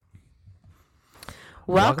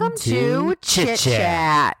Welcome to Chit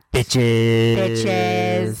Chat,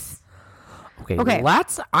 bitches. Okay.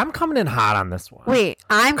 I'm coming in hot on this one. Wait,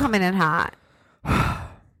 I'm coming in hot. I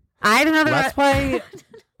had another. Let's play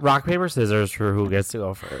rock, paper, scissors for who gets to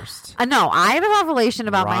go first. No, I had a revelation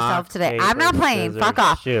about myself today. I'm not playing. Scissors, Fuck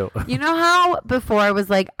off. shoot. You know how before I was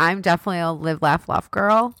like, I'm definitely a live, laugh, love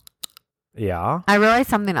girl? Yeah. I realized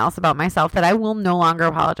something else about myself that I will no longer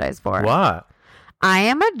apologize for. What? I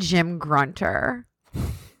am a gym grunter.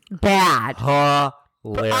 Bad.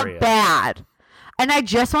 Hilarious. Bad. And I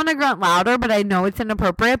just want to grunt louder, but I know it's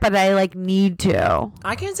inappropriate, but I need to.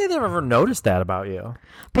 I can't say they've ever noticed that about you.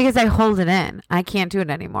 Because I hold it in. I can't do it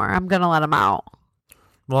anymore. I'm going to let them out.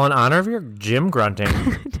 Well, in honor of your gym grunting,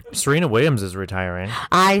 Serena Williams is retiring.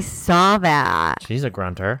 I saw that. She's a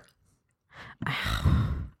grunter.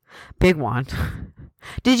 Big one.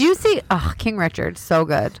 Did you see King Richard? So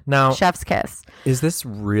good. Now, Chef's kiss. Is this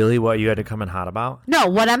really what you had to come in hot about? No,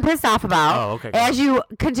 what I'm pissed off about, okay, as you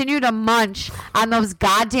continue to munch on those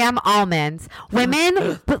goddamn almonds,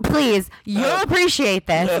 women, please, you'll appreciate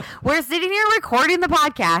this. We're sitting here recording the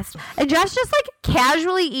podcast, and Jeff's just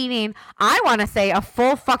casually eating, I want to say, a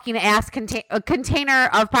full fucking ass container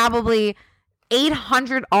of probably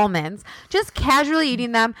 800 almonds, just casually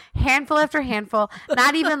eating them, handful after handful,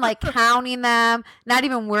 not even counting them, not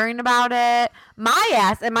even worrying about it. My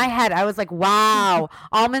ass, in my head, I was like, wow,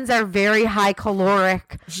 almonds are very high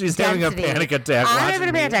caloric. She's density. having a panic attack. I'm having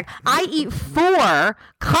a panic attack. I eat 4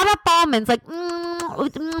 cut up almonds,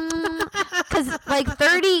 because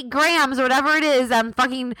 30 grams or whatever it is on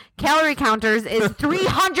fucking calorie counters is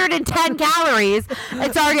 310 calories.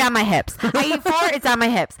 It's already on my hips. I eat 4, it's on my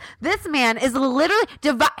hips. This man is literally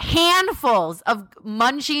handfuls of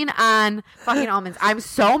munching on fucking almonds. I'm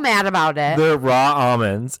so mad about it. They're raw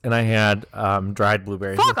almonds, and I had dried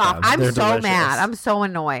blueberries. Fuck off. I'm They're so delicious. mad. I'm so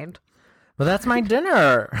annoyed. But that's my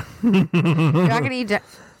dinner. You're not going to eat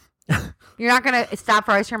You're not going to stop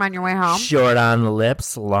for ice cream on your way home? Short on the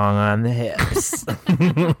lips, long on the hips.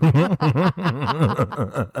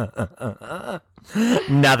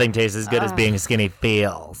 Nothing tastes as good as being skinny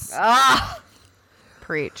feels.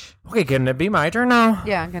 Preach. Okay, can it be my turn now?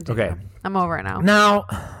 Yeah, continue. Okay. I'm over it now. Now,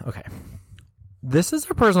 okay. This is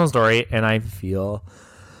a personal story, and I feel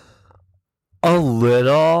a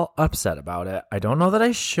little upset about it. I don't know that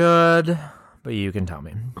I should, but you can tell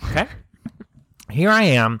me. Okay? Here I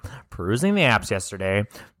am, perusing the apps yesterday,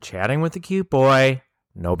 chatting with the cute boy.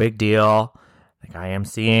 No big deal. The guy I'm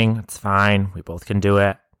seeing, it's fine. We both can do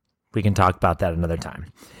it. We can talk about that another time.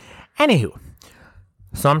 Anywho,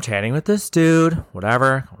 so I'm chatting with this dude,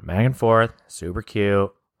 whatever, going back and forth, super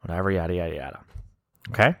cute, whatever, yada, yada, yada.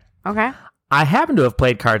 Okay? Okay. I happen to have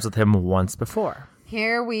played cards with him once before.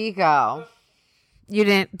 Here we go.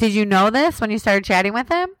 Did you know this when you started chatting with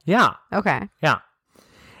him? Yeah. Okay. Yeah.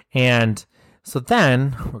 And so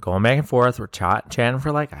then we're going back and forth. We're chatting for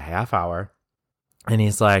a half hour. And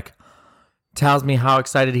he's tells me how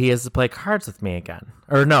excited he is to play cards with me again.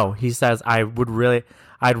 Or no, he says, I'd really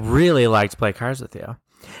like to play cards with you.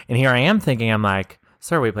 And here I am thinking, I'm like,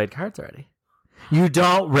 sir, we played cards already. You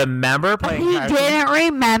don't remember playing cards? He didn't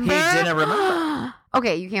remember? He didn't remember.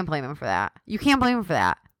 Okay, you can't blame him for that. You can't blame him for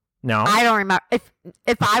that. No. I don't remember. If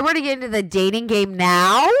I were to get into the dating game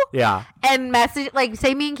now, Yeah. and message,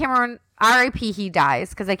 say me and Cameron, R.I.P. he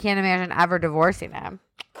dies, because I can't imagine ever divorcing him.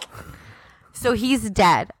 So he's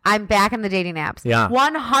dead. I'm back in the dating apps. Yeah.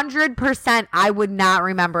 100% I would not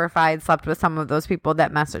remember if I had slept with some of those people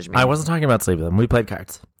that messaged me. I wasn't talking about sleep with him. We played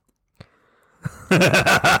cards.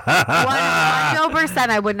 100%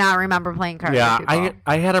 I would not remember playing cards with people.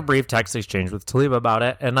 I had a brief text exchange with Talib about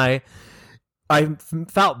it, and I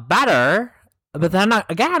felt better, but then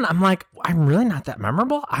again, I'm like, I'm really not that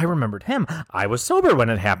memorable. I remembered him. I was sober when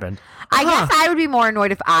it happened. I guess I would be more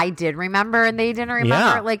annoyed if I did remember and they didn't remember.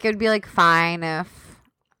 Yeah. It would be fine if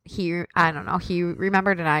he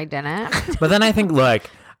remembered and I didn't. But then I think,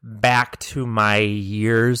 back to my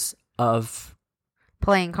years of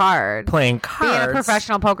playing cards. Being a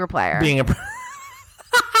professional poker player.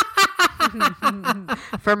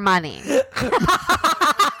 For money.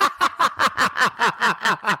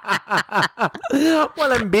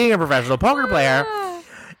 Well, I'm being a professional poker player,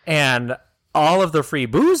 and all of the free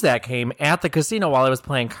booze that came at the casino while I was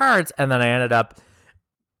playing cards, and then I ended up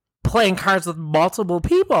playing cards with multiple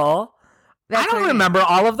people. I don't remember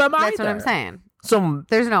all of them either. That's what I'm saying. So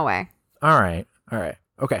there's no way. All right.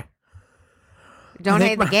 Okay. Don't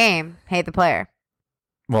hate the game. Hate the player.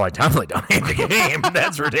 Well, I definitely don't hate the game.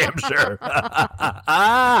 That's for damn sure.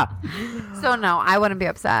 So no, I wouldn't be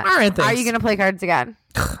upset. All right, thanks. Are you going to play cards again?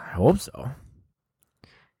 I hope so.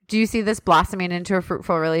 Do you see this blossoming into a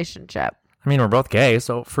fruitful relationship? I mean, we're both gay,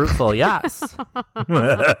 so fruitful, yes.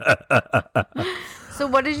 So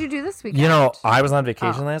what did you do this weekend? You know, I was on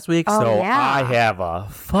vacation last week, so yeah. I have a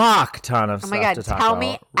fuck ton of Oh stuff my God, to talk tell about.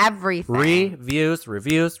 me everything. Reviews.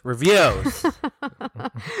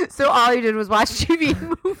 So all you did was watch TV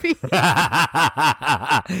and movies.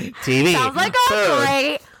 TV. Sounds like a food,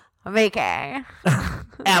 great vacay.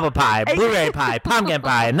 apple pie, Blu-ray pie, pumpkin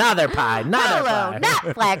pie, another pie, another Hulu, pie.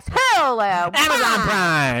 Netflix, Hulu, Amazon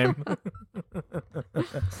Prime.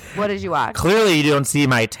 What did you watch? Clearly, you don't see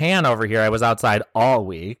my tan over here. I was outside all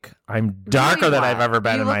week. I'm darker than I've ever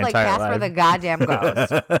been you in look my like entire Casper life. the goddamn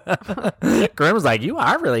ghost. Grim was like, "You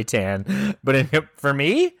are really tan," but for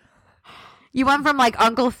me, You went from like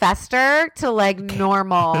Uncle Fester to like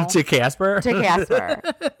normal to Casper. to Casper.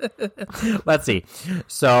 Let's see.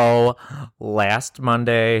 So last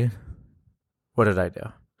Monday, what did I do?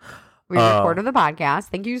 We recorded the podcast.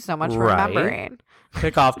 Thank you so much for Right. remembering.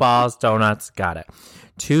 Pick off balls, donuts. Got it.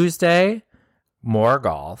 Tuesday, more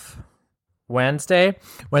golf. Wednesday,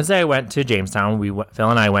 I went to Jamestown. Phil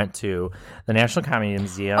and I went to the National Comedy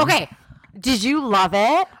Museum. Okay. Did you love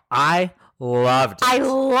it? I loved it. I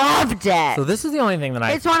loved it. So this is the only thing that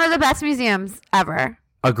I It's one of the best museums ever.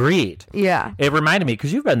 agreed. Yeah. It reminded me,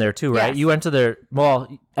 because you've been there too, right? Yes. You went to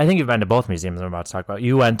I think you've been to both museums I'm about to talk about.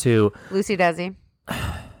 You went to, Lucy Desi.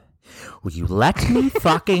 will you let me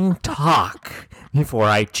fucking talk before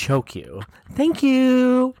I choke you? Thank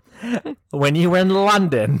you. When you were in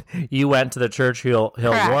London, you went to the Churchill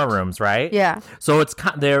Hill Correct. War Rooms, right? Yeah. So it's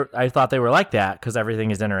there. I thought they were like that because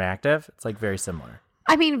everything is interactive. It's like very similar.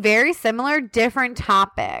 I mean, very similar, different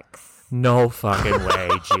topics. No fucking way,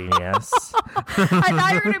 genius. I thought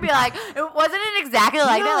you were going to be like, wasn't it exactly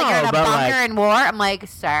like that? Like you're in a No, but bunker like- in war? I'm like,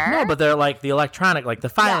 sir? No, but they're like the electronic, like the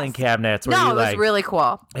filing Yes. cabinets. Where No, you it was like, really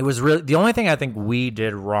cool. It was really the only thing I think we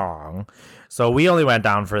did wrong. So we only went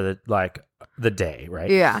down for the day, right?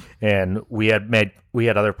 Yeah. And we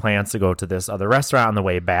had other plans to go to this other restaurant on the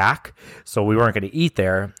way back, so we weren't going to eat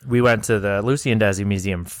there. We went to the Lucy and Desi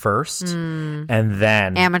Museum first, and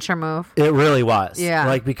then Amateur move. it really was, Yeah.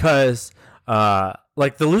 like because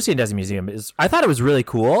like the Lucy and Desi Museum I thought it was really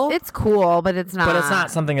cool. It's cool, but it's not. But it's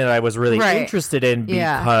not something that I was really Right. interested in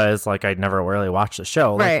Yeah. because, like, I'd never really watched the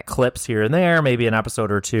show. Like, Right. clips here and there, maybe an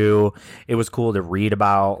episode or two. It was cool to read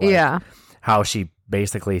about, like, Yeah. how she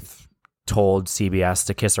basically told CBS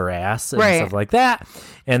to kiss her ass and Right. stuff like that.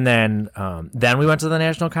 And then we went to the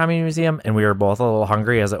National Comedy Museum, and we were both a little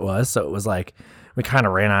hungry as it was. So it was like we kind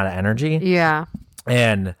of ran out of energy. Yeah.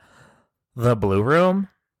 And the Blue Room.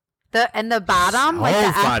 The bottom, like the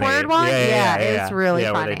F funny. word one? Yeah, it's really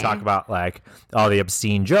yeah, funny. where they talk about like all the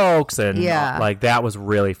obscene jokes and Yeah. like that was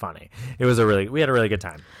really funny. We had a really good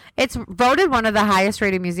time. It's voted one of the highest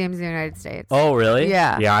rated museums in the United States. Oh, really?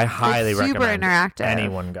 Yeah. Yeah, I highly It's super recommend interactive.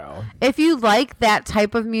 anyone go. If you like that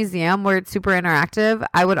type of museum where it's super interactive,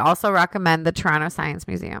 I would also recommend the Toronto Science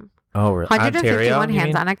Museum. Oh, really? 151 Ontario, you mean?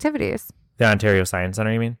 hands-on activities. The Ontario Science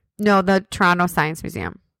Center, you mean? No, the Toronto Science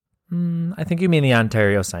Museum. I think you mean the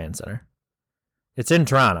Ontario Science Center. It's in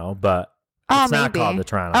Toronto, but Oh, it's not maybe. called the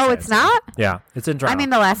Toronto Oh, Science it's Center. not? Yeah, it's in Toronto. I mean,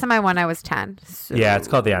 the last time I went, I was 10. So. yeah, it's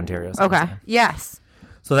called the Ontario Science Okay. Center. Yes.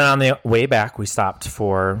 So then on the way back, we stopped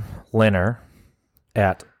for dinner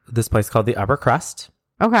at this place called the Upper Crust.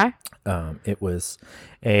 Okay. It was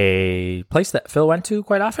a place that Phil went to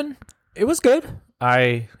quite often. It was good.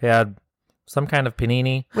 I had some kind of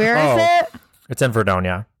panini. Where is it? It's in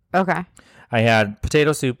Verdonia. Okay. I had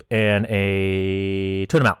potato soup and a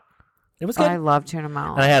tuna melt. It was Oh, good. I love tuna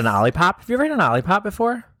melt. And I had an Olipop. Have you ever had an Olipop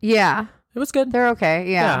before? Yeah. It was good. They're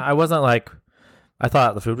okay. Yeah, Yeah. I wasn't like, I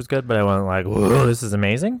thought the food was good, but I wasn't like, whoa, this is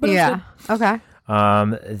amazing. But it was Yeah. Okay.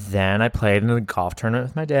 good. Then I played in a golf tournament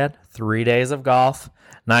with my dad. 3 days of golf,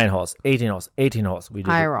 9 holes, 18 holes, 18 holes. We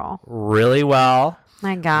did High it roll. really well.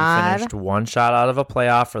 My God. Finished one shot out of a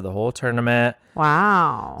playoff for the whole tournament.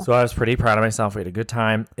 Wow. So I was pretty proud of myself. We had a good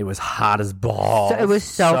time. It was hot as balls. So it was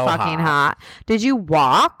so fucking hot. Did you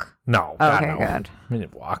walk? No. Okay, God, no. good. I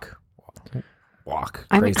didn't walk.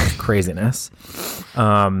 I mean- Craziness.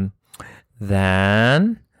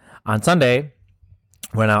 Then on Sunday,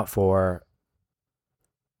 went out for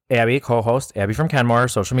Abby, co-host, Abby from Kenmore,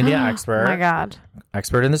 social media expert. Oh my God.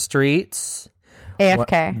 Expert in the streets.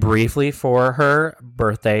 AFK. Went briefly for her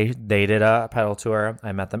birthday. They did a pedal tour.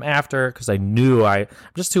 I met them after because I knew I'm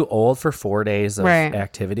just too old for 4 days of Right.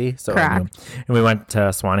 activity. So I knew. Correct. And we went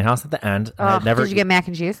to Swanee House at the end. And I'd never Did you get mac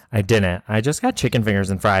and cheese? I didn't. I just got chicken fingers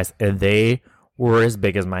and fries, and they were as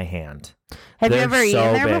big as my hand. Have you They're ever eaten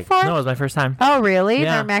so there big. before? No, it was my first time. Oh, really?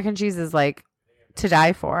 Yeah. Their mac and cheese is like to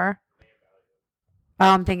die for. Oh,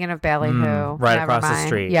 I'm thinking of Ballyhoo. Right Never across the mind.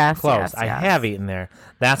 street. Yes, Close. yes, I yes. have eaten there.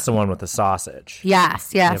 That's the one with the sausage. Yes,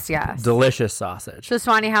 They yes, have yes. Delicious sausage. So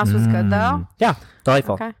Swanee House was good though. Yeah,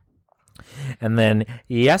 delightful. Okay. And then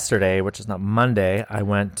yesterday, which is not Monday, I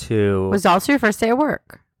went to. Was also your first day of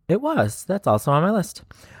work. It was. That's also on my list.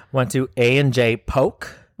 Went to A&J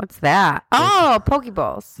Poke. What's that? Oh, Poke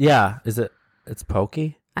Bowls. Yeah, is it? It's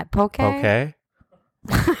pokey. At Poke. Okay.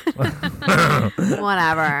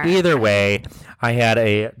 Whatever. Either way, I had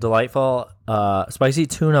a delightful spicy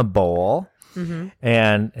tuna bowl,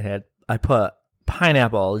 and I put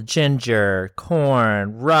pineapple, ginger,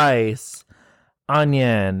 corn, rice,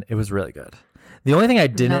 onion. It was really good. The only thing I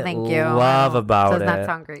didn't thank you. love about Does it not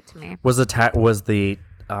sound great to me. was the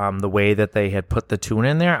way that they had put the tuna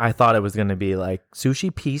in there. I thought it was going to be like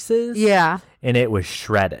sushi pieces. Yeah. And it was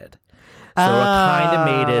shredded. So it kind of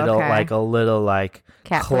made it okay. like a little like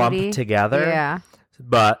Cat clump foodie? together. Yeah.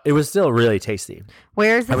 But it was still really tasty.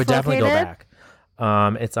 Where is this I would definitely go located?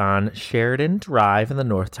 back. It's on Sheridan Drive in the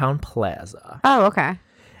Northtown Plaza. Oh, okay.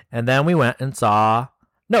 And then we went and saw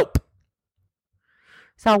Nope.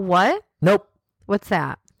 So what? Nope. What's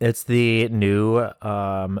that? It's the new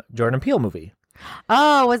Jordan Peele movie.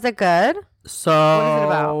 Oh, was it good? So What is it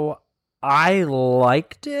about? I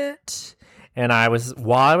liked it, and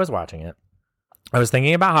while I was watching it, I was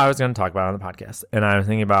thinking about how I was going to talk about it on the podcast, and I was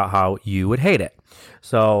thinking about how you would hate it.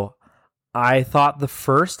 So I thought the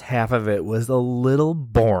first half of it was a little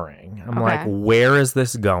boring. I'm like, where is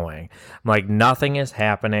this going? I'm like, nothing is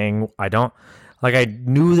happening. I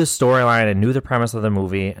knew the storyline, I knew the premise of the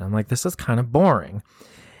movie, and I'm like, this is kind of boring.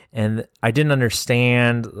 And I didn't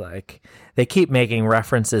understand, like, they keep making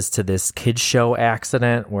references to this kids show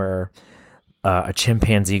accident where a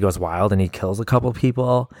chimpanzee goes wild and he kills a couple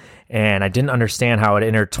people. And I didn't understand how it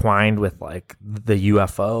intertwined with, like, the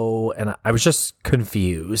UFO. And I was just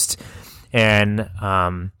confused. And,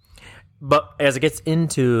 but as it gets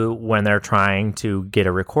into when they're trying to get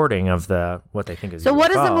a recording of what they think is So UFO,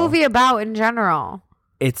 what is the movie about in general?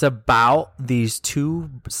 it's about these two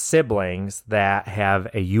siblings that have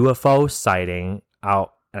a UFO sighting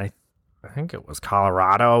out, I think it was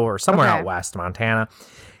Colorado or somewhere out west, Montana.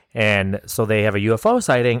 And so they have a UFO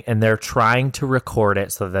sighting and they're trying to record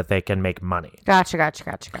it so that they can make money. Gotcha.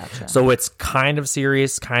 So it's kind of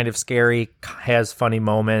serious, kind of scary, has funny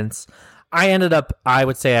moments. I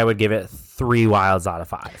would say I would give it 3 wilds out of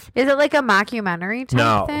 5. Is it like a mockumentary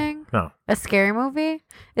type thing? No. A scary movie?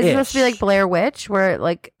 Is it supposed to be like Blair Witch where it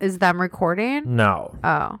like is them recording? No.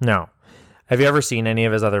 Oh. No. Have you ever seen any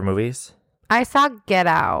of his other movies? I saw Get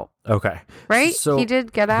Out. Okay. Right? So he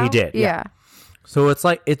did Get Out? He did. Yeah. So it's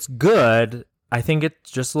like, it's good. I think it's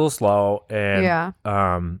just a little slow, and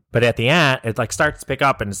but at the end, it like starts to pick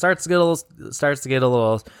up and it starts to get a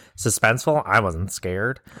little suspenseful. I wasn't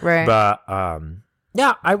scared, right? But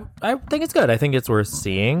yeah, I think it's good. I think it's worth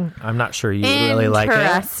seeing. I'm not sure you would really like it.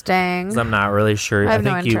 Interesting. 'Cause I'm not really sure. I have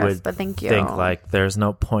think no you interest, would but thank you. think like there's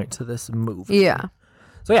no point to this movie. Yeah.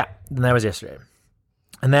 So yeah, and that was yesterday,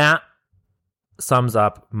 and that sums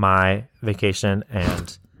up my vacation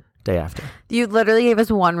and day after. You literally gave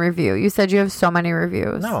us one review. You said you have so many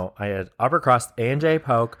reviews. No, I had Upper Crust, A&J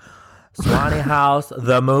Poke, Swanee House,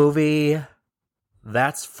 the movie.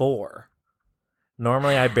 That's 4.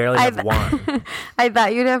 Normally, I barely have 1. I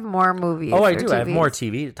thought you'd have more movies. Oh, I do. I have more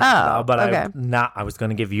TV to talk about, but okay. I was going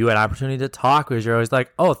to give you an opportunity to talk because you're always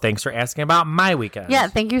like, oh, thanks for asking about my weekend. Yeah,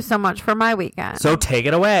 thank you so much for my weekend. So take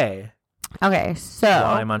it away. Okay, so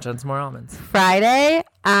while I munch on some more almonds. Friday,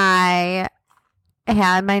 I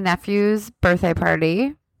had my nephew's birthday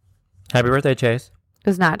party. Happy birthday, Chase. It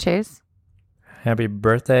was not Chase. Happy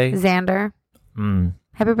birthday, Xander.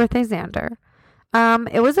 Happy birthday, Xander.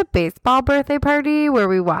 It was a baseball birthday party where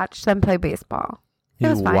we watched them play baseball. It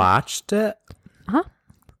was fine. Watched it? Huh?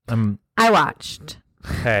 I watched.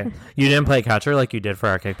 Okay. You didn't play catcher like you did for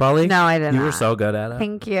our kickball league? No, I didn't. You were so good at it.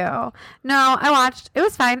 Thank you. No, I watched. It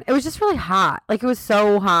was fine. It was just really hot. Like, it was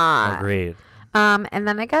so hot. Agreed. And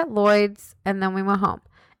then I got Lloyd's, and then we went home.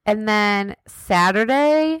 And then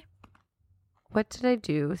Saturday, what did I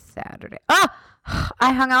do Saturday? Oh,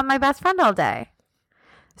 I hung out with my best friend all day.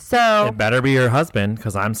 So it better be your husband,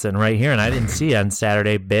 because I'm sitting right here, and I didn't see you on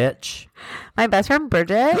Saturday, bitch. My best friend,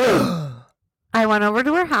 Bridget, I went over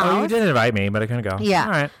to her house. Oh, you did invite me, but I couldn't go. Yeah.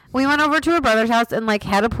 All right. We went over to her brother's house and, like,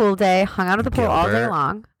 had a pool day, hung out at the pool all day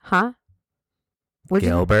long. Huh?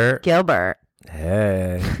 Gilbert. Gilbert.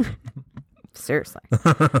 Hey. Seriously.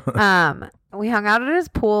 We hung out at his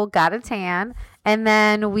pool, got a tan, and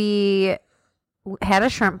then we had a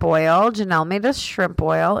shrimp boil. Janelle made us shrimp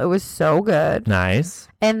boil. It was so good. Nice.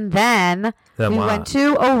 And then we went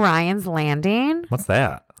to Orion's Landing. What's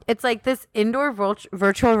that? It's like this indoor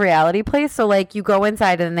virtual reality place. So like you go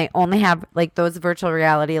inside and they only have like those virtual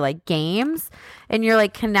reality like games, and you're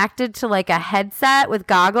like connected to like a headset with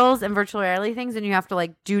goggles and virtual reality things, and you have to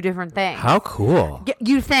like do different things. How cool.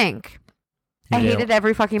 You think. I hated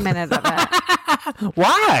every fucking minute of it.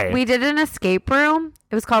 Why? We did an escape room.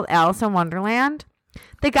 It was called Alice in Wonderland.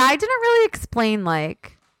 The guy didn't really explain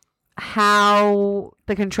like how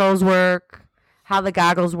the controls work, how the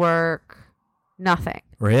goggles work, nothing.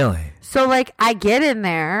 Really? So like we get in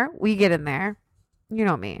there, you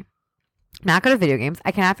know me. Not good at video games.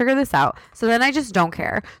 I cannot figure this out. So then I just don't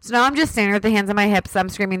care. So now I'm just standing with the hands on my hips. I'm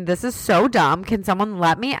screaming, this is so dumb. Can someone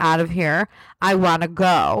let me out of here? I want to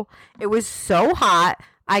go. It was so hot.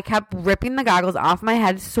 I kept ripping the goggles off my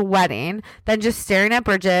head, sweating, then just staring at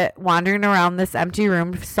Bridget, wandering around this empty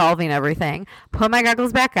room, solving everything. Put my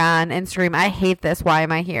goggles back on and scream, I hate this. Why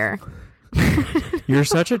am I here? You're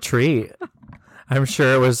such a treat. I'm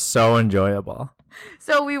sure it was so enjoyable.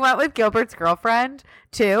 So we went with Gilbert's girlfriend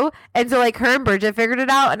too. And so like her and Bridget figured it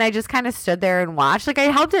out, and I just kind of stood there and watched. Like I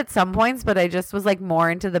helped at some points, but I just was like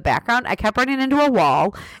more into the background. I kept running into a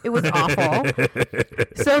wall. It was awful.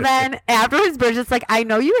 So then afterwards, Bridget's like, I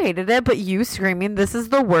know you hated it, but you screaming, this is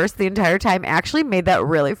the worst the entire time, actually made that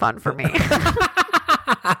really fun for me.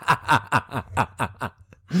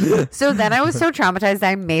 So then I was so traumatized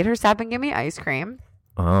I made her stop and give me ice cream.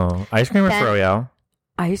 Oh, ice cream or froyo?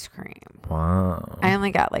 Ice cream. Wow. I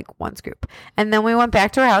only got like one scoop. And then we went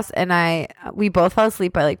back to our house, and we both fell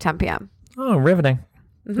asleep by like 10 p.m. Oh, riveting.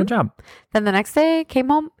 Mm-hmm. Good job. Then the next day came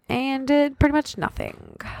home and did pretty much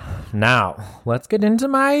nothing. Now, let's get into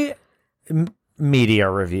my media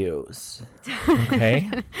reviews. Okay.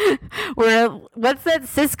 What's that?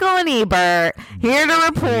 Siskel and Ebert here to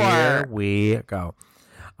report. Here we go.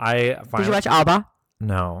 Did you watch Alba?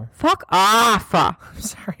 No. Fuck off. I'm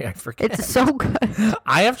sorry, I forget. It's so good.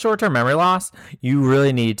 I have short-term memory loss. You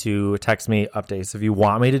really need to text me updates if you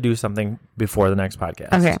want me to do something before the next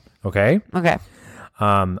podcast. Okay. Okay? Okay.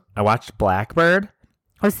 I watched Blackbird.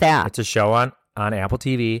 What's that? It's a show on Apple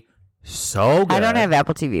TV. So good. I don't have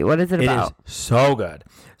Apple TV. What is it about? It is so good.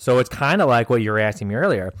 So it's kind of like what you were asking me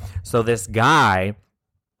earlier. So this guy,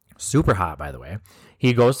 super hot, by the way,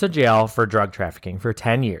 he goes to jail for drug trafficking for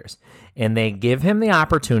 10 years. And they give him the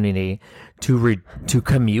opportunity to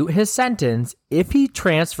commute his sentence if he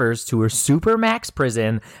transfers to a supermax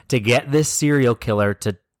prison to get this serial killer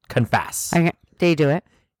to confess. They do it.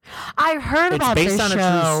 I heard about this show. It's based on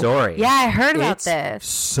a true story. Yeah, I heard about this.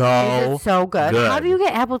 So good. How do you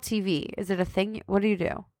get Apple TV? Is it a thing? What do you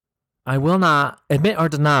do? I will not admit or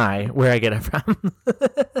deny where I get it from.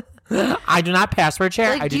 I do not password share.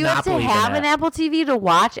 Like, I do not believe in it. Do you have to have an Apple TV to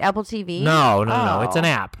watch Apple TV? No. It's an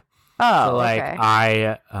app. Oh, so, like, okay.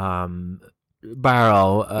 I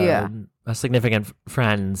borrow a significant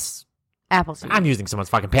friend's Apple TV. I'm using someone's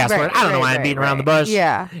fucking password. I don't know why I'm beating around the bush.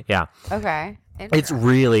 Yeah. Okay. It's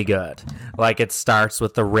really good. Like, it starts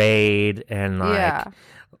with the raid and like. Yeah.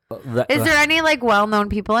 Is there any like well-known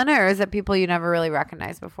people in it, or is it people you never really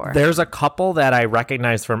recognized before? There's a couple that I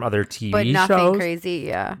recognize from other TV shows. But nothing crazy,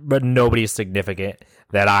 yeah. But nobody significant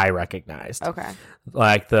that I recognized. Okay.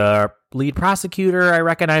 Like the lead prosecutor I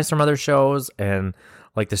recognized from other shows, and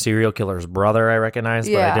like the serial killer's brother I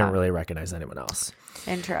recognized, but I didn't really recognize anyone else.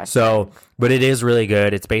 Interesting. So, but it is really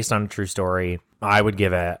good. It's based on a true story. I would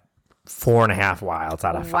give it 4.5 wilds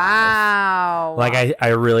out of 5. Wow. Like I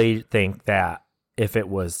really think that if it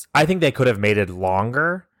was, I think they could have made it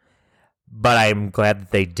longer, but I'm glad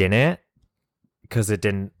that they didn't, because it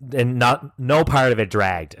didn't, and no part of it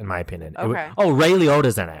dragged, in my opinion. Okay. Ray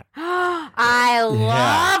Liotta's in it. I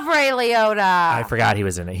love Ray Liotta. I forgot he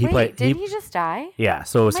was in it. Didn't he just die? Yeah,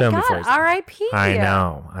 so it was him before. R.I.P. I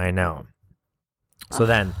know. So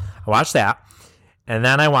then I watched that, and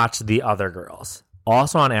then I watched The Other Girls,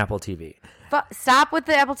 also on Apple TV. Stop with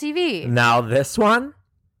the Apple TV. Now this one,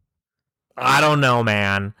 I don't know,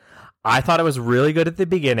 man. I thought it was really good at the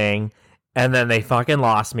beginning, and then they fucking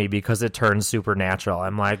lost me because it turned supernatural.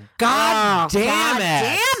 I'm like, God damn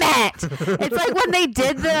it! It's like when they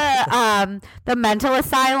did the mental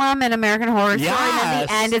asylum in American Horror Story, and at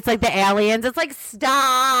the end, it's like the aliens. It's like,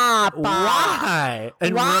 stop! Why?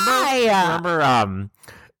 And why? Remember,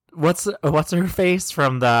 what's her face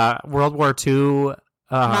from the World War II?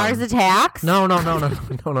 Mars Attacks? No.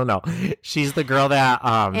 She's the girl that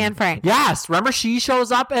Anne Frank. Yes, remember she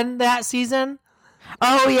shows up in that season?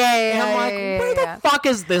 Oh yeah. And I'm like, where the fuck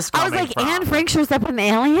is this coming I was like, from? Anne Frank shows up in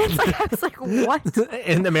Aliens? Like, I was like, what?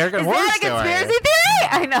 In American Horror Story. Is that a conspiracy theory?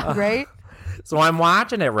 I know, right? So I'm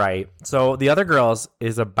watching it, right? So The Other Girls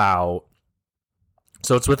is about,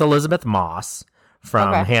 so it's with Elizabeth Moss from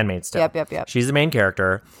Okay. Handmaid's Tale. Yep. She's the main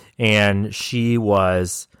character, and she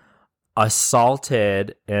was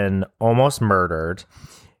assaulted and almost murdered.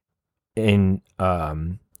 But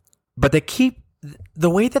they keep the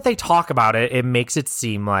way that they talk about it. It makes it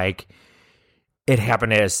seem like it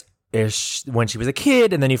happened as when she was a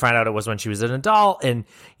kid, and then you find out it was when she was an adult, and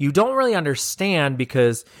you don't really understand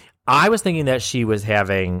because I was thinking that she was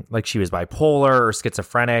having, like, she was bipolar or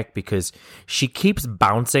schizophrenic because she keeps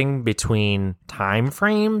bouncing between time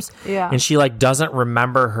frames. Yeah. And she, like, doesn't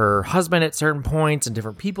remember her husband at certain points and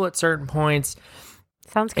different people at certain points.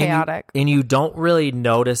 Sounds chaotic. And you don't really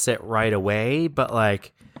notice it right away, but,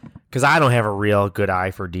 like, because I don't have a real good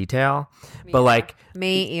eye for detail. But, like,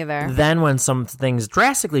 Me either. then when some things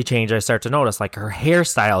drastically change, I start to notice, like, her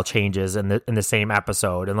hairstyle changes in the same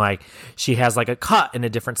episode, and, like, she has, like, a cut in a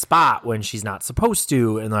different spot when she's not supposed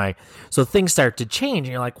to, and, like, so things start to change,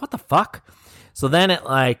 and you're like, what the fuck? So then it,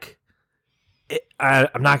 like,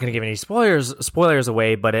 I'm not going to give any spoilers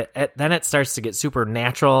away, but then it starts to get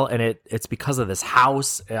supernatural, and it's because of this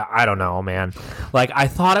house. I don't know, man. Like, I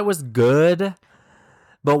thought it was good.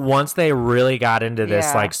 But once they really got into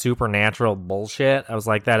this, like, supernatural bullshit, I was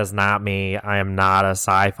like, that is not me. I am not a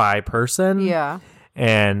sci-fi person. Yeah.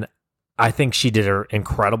 And I think she did an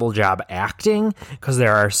incredible job acting because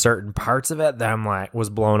there are certain parts of it that I'm like,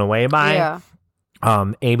 was blown away by. Yeah.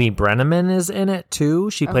 Amy Brenneman is in it,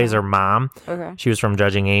 too. She plays her mom. Okay. She was from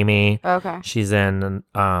Judging Amy. Okay. She's in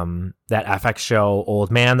that FX show,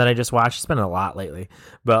 Old Man, that I just watched. She's been in a lot lately.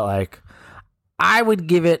 But, like, I would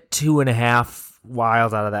give it 2.5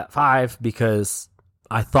 Wild out of that 5 because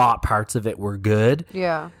I thought parts of it were good,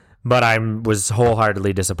 Yeah. but I was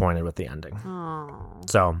wholeheartedly disappointed with the ending. Oh.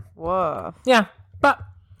 So, Woof. yeah, but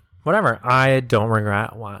whatever. I don't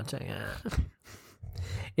regret watching it.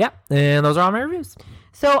 Yep, and those are all my reviews.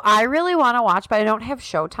 So I really want to watch, but I don't have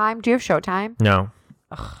Showtime. Do you have Showtime? No.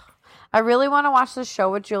 I really want to watch the show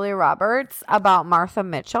with Julia Roberts about Martha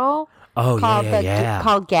Mitchell. Oh, called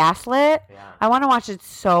called Gaslit. I want to watch it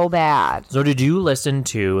so bad. So did you listen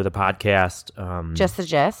to the podcast? Just the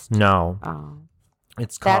Gist? No. Oh.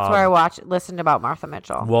 It's called... That's where I listened about Martha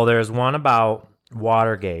Mitchell. Well, there's one about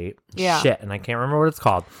Watergate. Yeah. Shit, and I can't remember what it's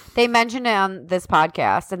called. They mentioned it on this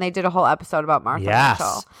podcast, and they did a whole episode about Martha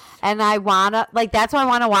Mitchell. And I want to, like, that's why I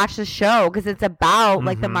want to watch the show, because it's about,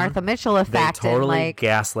 like, the Martha Mitchell effect. They totally and, like,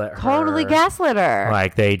 gaslit her. Totally gaslit her.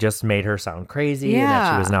 Like, they just made her sound crazy and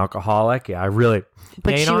that she was an alcoholic. Yeah, I really...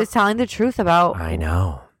 But she was telling the truth about I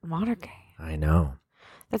know. Watergate. I know.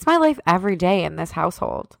 That's my life every day in this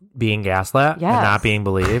household. Being gaslit and Yes. not being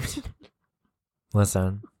believed.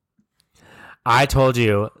 Listen, I told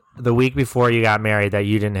you the week before you got married that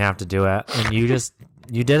you didn't have to do it, and you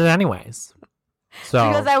did it anyways. So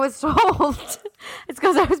Because I was told. It's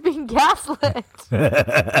because I was being gaslit.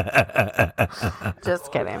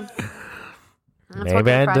 Just kidding. That's Maybe what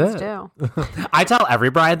good I friends did. do. I tell every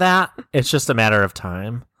bride that. It's just a matter of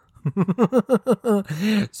time.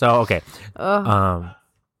 So, okay.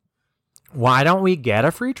 Why don't we get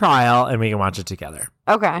a free trial and we can watch it together?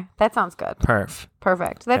 Okay, that sounds good.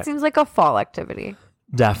 Perfect. That seems like a fall activity.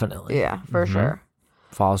 Definitely. Yeah, for sure.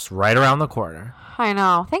 Falls right around the corner. I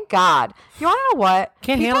know. Thank God. You want to know what?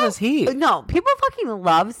 Can't handle this heat. No, people fucking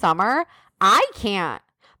love summer. I can't.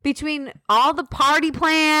 Between all the party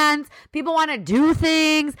plans, people want to do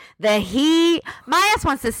things, the heat. My ass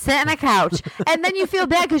wants to sit on a couch. And then you feel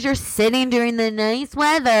bad because you're sitting during the nice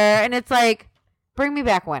weather. And it's like, bring me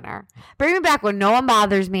back winter. Bring me back when no one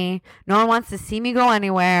bothers me. No one wants to see me go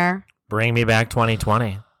anywhere. Bring me back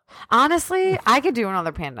 2020. Honestly, I could do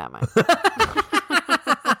another pandemic.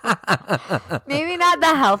 Maybe not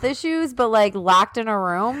the health issues, but like locked in a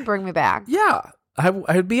room, bring me back. Yeah,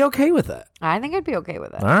 I'd be okay with it. I think I'd be okay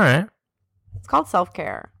with it. All right. It's called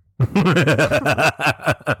self-care.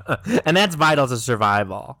 And that's vital to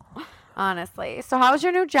survival. Honestly. So how was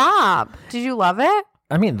your new job? Did you love it?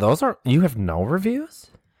 I mean, you have no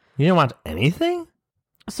reviews? You didn't watch anything?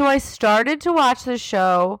 So I started to watch the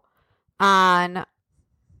show on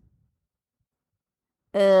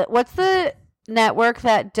what's the network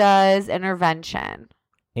that does Intervention?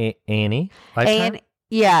 Annie? Lifetime?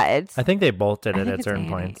 Yeah, it's. I think they both did I it think at it's certain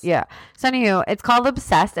Annie. points. Yeah. So anywho, it's called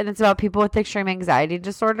Obsessed, and it's about people with extreme anxiety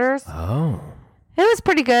disorders. Oh. It was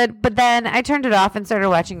pretty good, but then I turned it off and started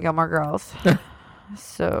watching Gilmore Girls.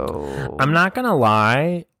 So I'm not going to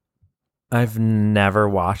lie. I've never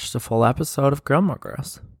watched a full episode of Gilmore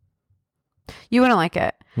Girls. You wouldn't like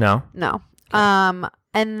it. No? No.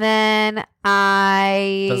 And then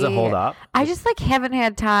Does it hold up? I just like haven't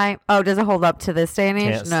had time. Oh, does it hold up to this day and age?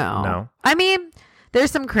 Yes. No. I mean,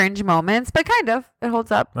 there's some cringe moments, but kind of it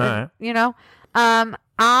holds up. All right. You know.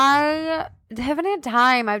 I haven't had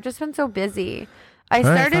time. I've just been so busy. I All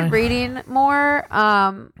right, started fine. reading more.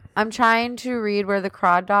 I'm trying to read where the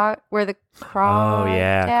crawdads Oh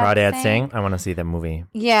yeah, Crawdad sing. Sing. I want to see the movie.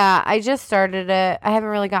 Yeah, I just started it. I haven't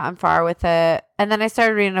really gotten far with it. And then I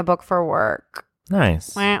started reading a book for work.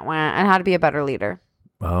 Nice. Wah, wah, and how to be a better leader.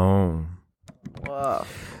 Oh. Whoa.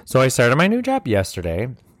 So I started my new job yesterday,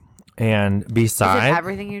 and Is it besides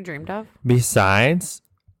everything you dreamed of?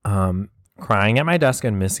 crying at my desk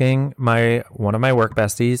and missing one of my work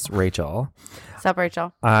besties, Rachel, What's up,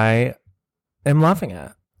 Rachel? I am loving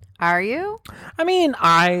it. Are you? I mean,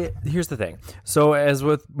 here's the thing. So as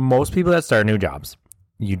with most people that start new jobs,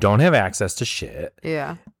 you don't have access to shit.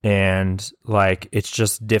 Yeah. And like it's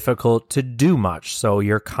just difficult to do much. So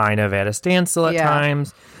you're kind of at a standstill at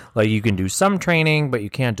times. Like you can do some training, but you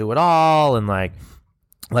can't do it all. And like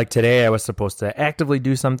today I was supposed to actively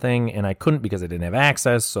do something and I couldn't because I didn't have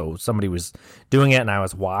access. So somebody was doing it and I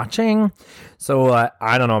was watching. So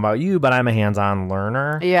I don't know about you, but I'm a hands-on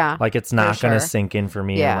learner. Yeah. Like it's not going to sure. sink in for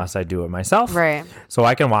me Yeah. unless I do it myself. Right. So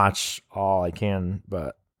I can watch all I can,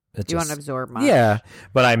 but You want to absorb much. yeah.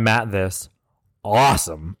 But I met this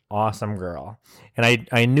awesome girl. And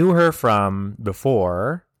I knew her from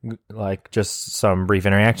before, like just some brief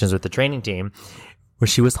interactions with the training team, where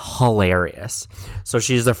she was hilarious. So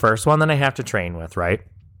she's the first one that I have to train with, right?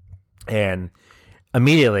 And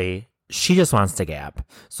immediately she just wants to gab.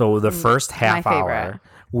 So the first half hour,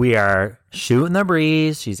 we are shooting the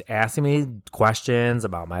breeze. She's asking me questions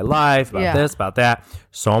about my life, about this, about that.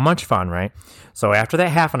 So much fun, right? So after that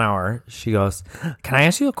half an hour, she goes, "Can I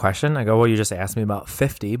ask you a question?" I go, "Well, you just asked me about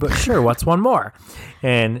 50, but sure, what's one more?"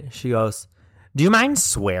 And she goes, "Do you mind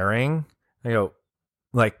swearing?" I go,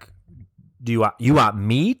 "Like, do you want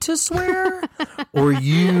me to swear? Or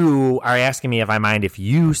you are asking me if I mind if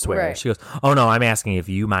you swear?" Right. She goes, "Oh, no, I'm asking if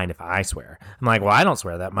you mind if I swear." I'm like, "Well, I don't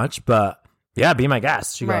swear that much, but yeah, be my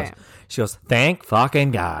guest." She goes, "Thank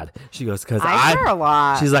fucking God." She goes, "Because I swear a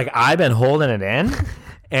lot. She's like, "I've been holding it in."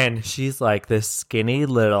 And she's like this skinny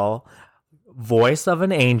little voice of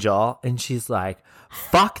an angel. And she's like,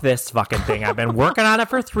 "Fuck this fucking thing. I've been working on it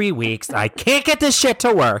for 3 weeks. I can't get this shit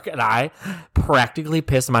to work." And I practically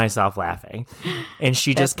pissed myself laughing. And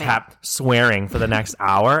she just kept swearing for the next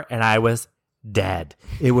hour. And I was dead.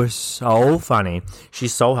 It was so funny.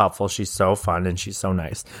 She's so helpful. She's so fun. And she's so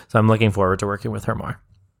nice. So I'm looking forward to working with her more.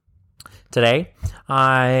 Today,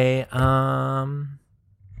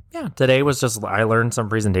 today was just, I learned some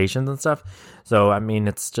presentations and stuff. So, I mean,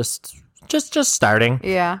 it's just starting.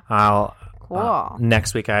 Yeah. Cool.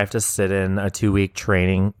 Next week, I have to sit in a 2-week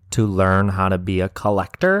training to learn how to be a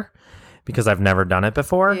collector because I've never done it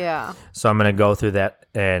before. Yeah. So I'm going to go through that,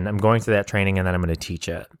 and I'm going through that training, and then I'm going to teach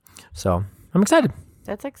it. So I'm excited.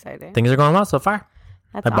 That's exciting. Things are going well so far.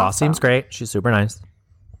 That's My boss awesome. seems great. She's super nice.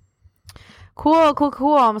 Cool.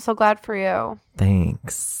 I'm so glad for you.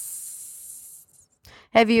 Thanks.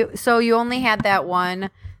 So you only had that one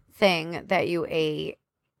thing that you ate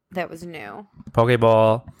that was new.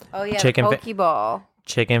 Pokeball. Oh, yeah, Chicken the Pokeball.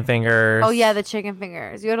 Chicken fingers. Oh, yeah, the chicken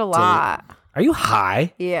fingers. You had a lot. Are you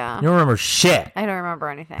high? Yeah. You don't remember shit. I don't remember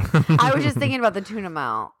anything. I was just thinking about the tuna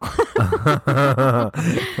melt.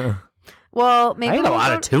 Well, maybe I ate a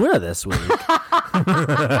lot of tuna this week. I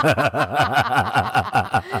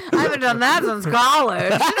haven't done that since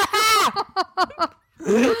college.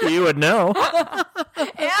 You would know.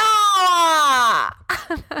 Yeah.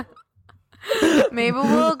 Maybe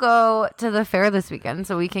we'll go to the fair this weekend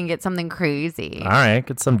so we can get something crazy. All right,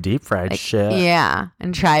 get some deep fried shit. Yeah,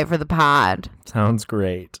 and try it for the pod. Sounds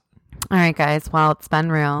great. All right, guys. Well, it's been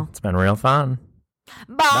real. It's been real fun.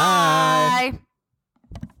 Bye.